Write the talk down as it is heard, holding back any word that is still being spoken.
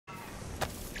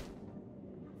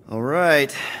All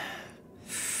right.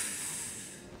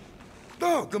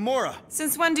 Oh, Gamora!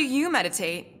 Since when do you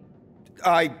meditate?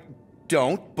 I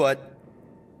don't, but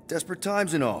desperate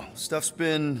times and all. Stuff's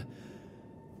been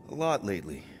a lot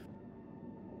lately.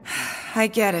 I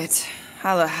get it.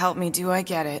 How the help me do I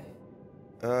get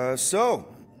it? So,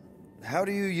 how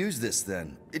do you use this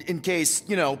then? In case,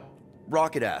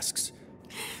 Rocket asks.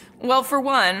 Well, for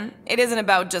one, it isn't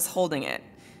about just holding it.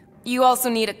 You also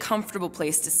need a comfortable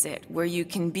place to sit, where you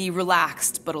can be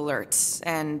relaxed but alert,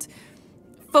 and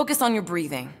focus on your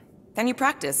breathing. Then you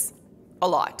practice. A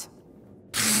lot.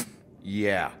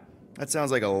 Yeah, that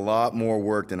sounds like a lot more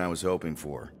work than I was hoping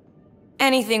for.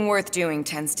 Anything worth doing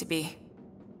tends to be.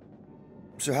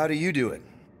 So how do you do it?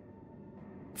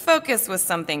 Focus was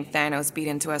something Thanos beat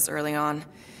into us early on.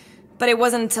 But it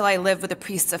wasn't until I lived with the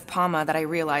priests of Palma that I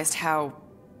realized how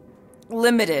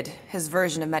limited his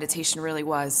version of meditation really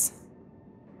was.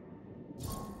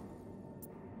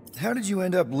 How did you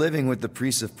end up living with the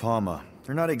priests of Palma?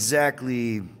 They're not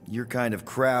exactly your kind of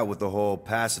crowd with the whole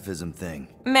pacifism thing.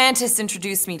 Mantis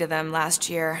introduced me to them last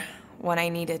year when I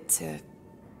needed to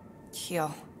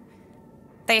heal.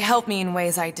 They helped me in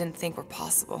ways I didn't think were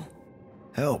possible.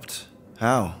 Helped?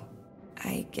 How?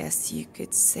 I guess you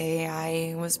could say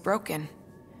I was broken.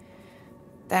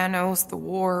 Thanos, the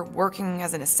war, working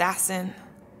as an assassin,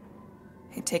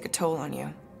 it'd take a toll on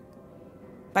you.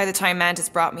 By the time Mantis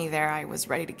brought me there, I was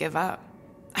ready to give up.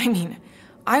 I mean,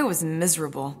 I was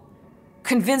miserable.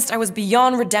 Convinced I was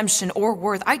beyond redemption or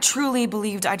worth. I truly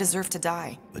believed I deserved to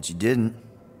die. But you didn't.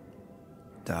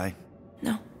 Die?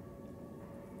 No.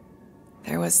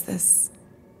 There was this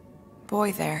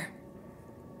boy there.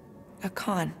 A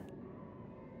Khan.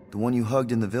 The one you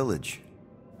hugged in the village.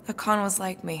 A Khan was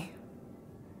like me.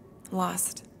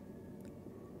 Lost.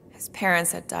 His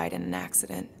parents had died in an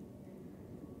accident.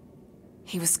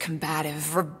 He was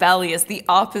combative, rebellious, the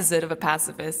opposite of a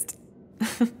pacifist.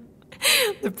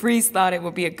 The priest thought it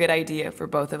would be a good idea for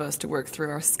both of us to work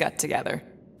through our scut together.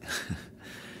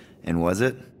 And was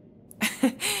it?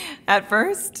 At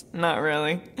first, not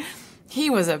really. He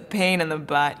was a pain in the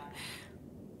butt.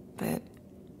 But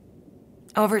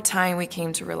over time, we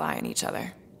came to rely on each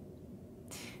other.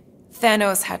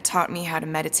 Thanos had taught me how to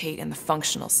meditate in the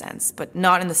functional sense, but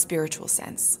not in the spiritual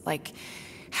sense, like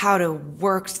how to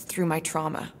work through my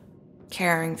trauma.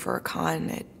 Caring for a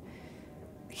Khan,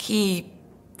 he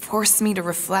forced me to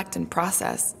reflect and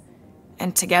process.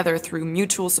 And together, through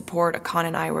mutual support, Khan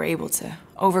and I were able to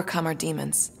overcome our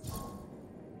demons.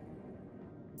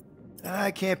 I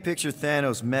can't picture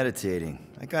Thanos meditating.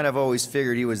 I kind of always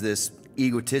figured he was this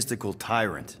egotistical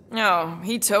tyrant. Oh,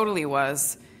 he totally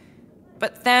was.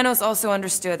 But Thanos also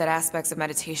understood that aspects of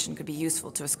meditation could be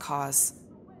useful to his cause.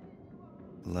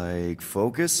 Like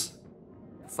focus?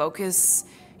 Focus,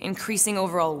 increasing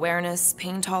overall awareness,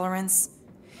 pain tolerance.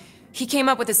 He came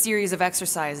up with a series of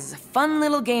exercises, fun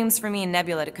little games for me and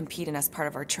Nebula to compete in as part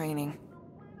of our training.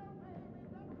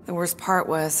 The worst part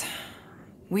was,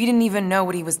 we didn't even know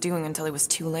what he was doing until it was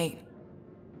too late.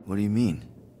 What do you mean?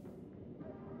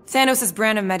 Thanos'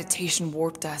 brand of meditation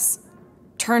warped us,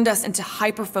 turned us into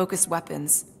hyper-focused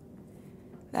weapons.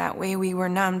 That way we were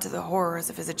numb to the horrors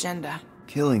of his agenda.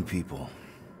 Killing people.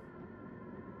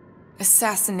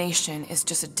 Assassination is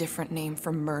just a different name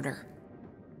for murder.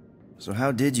 So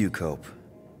how did you cope?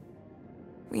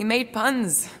 We made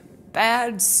puns.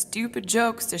 Bad, stupid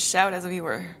jokes to shout as we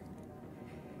were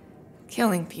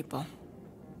killing people.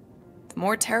 The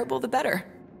more terrible, the better.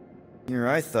 Here,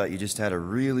 I thought you just had a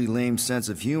really lame sense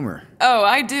of humor. Oh,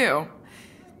 I do.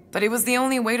 But it was the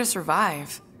only way to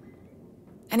survive.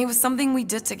 And it was something we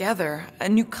did together, a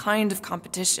new kind of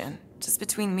competition, just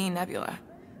between me and Nebula,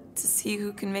 to see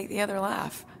who can make the other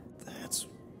laugh. That's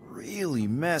really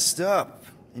messed up,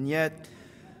 and yet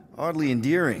oddly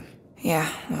endearing. Yeah,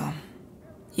 well,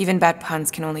 even bad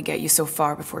puns can only get you so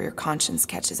far before your conscience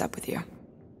catches up with you.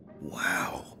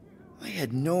 Wow. I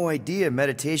had no idea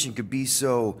meditation could be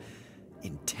so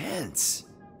intense.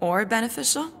 Or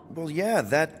beneficial? Well, yeah,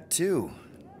 that too.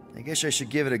 I guess I should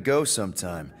give it a go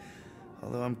sometime.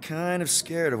 Although I'm kind of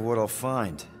scared of what I'll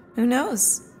find. Who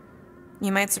knows?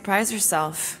 You might surprise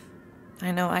yourself.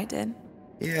 I know I did.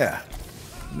 Yeah,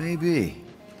 maybe.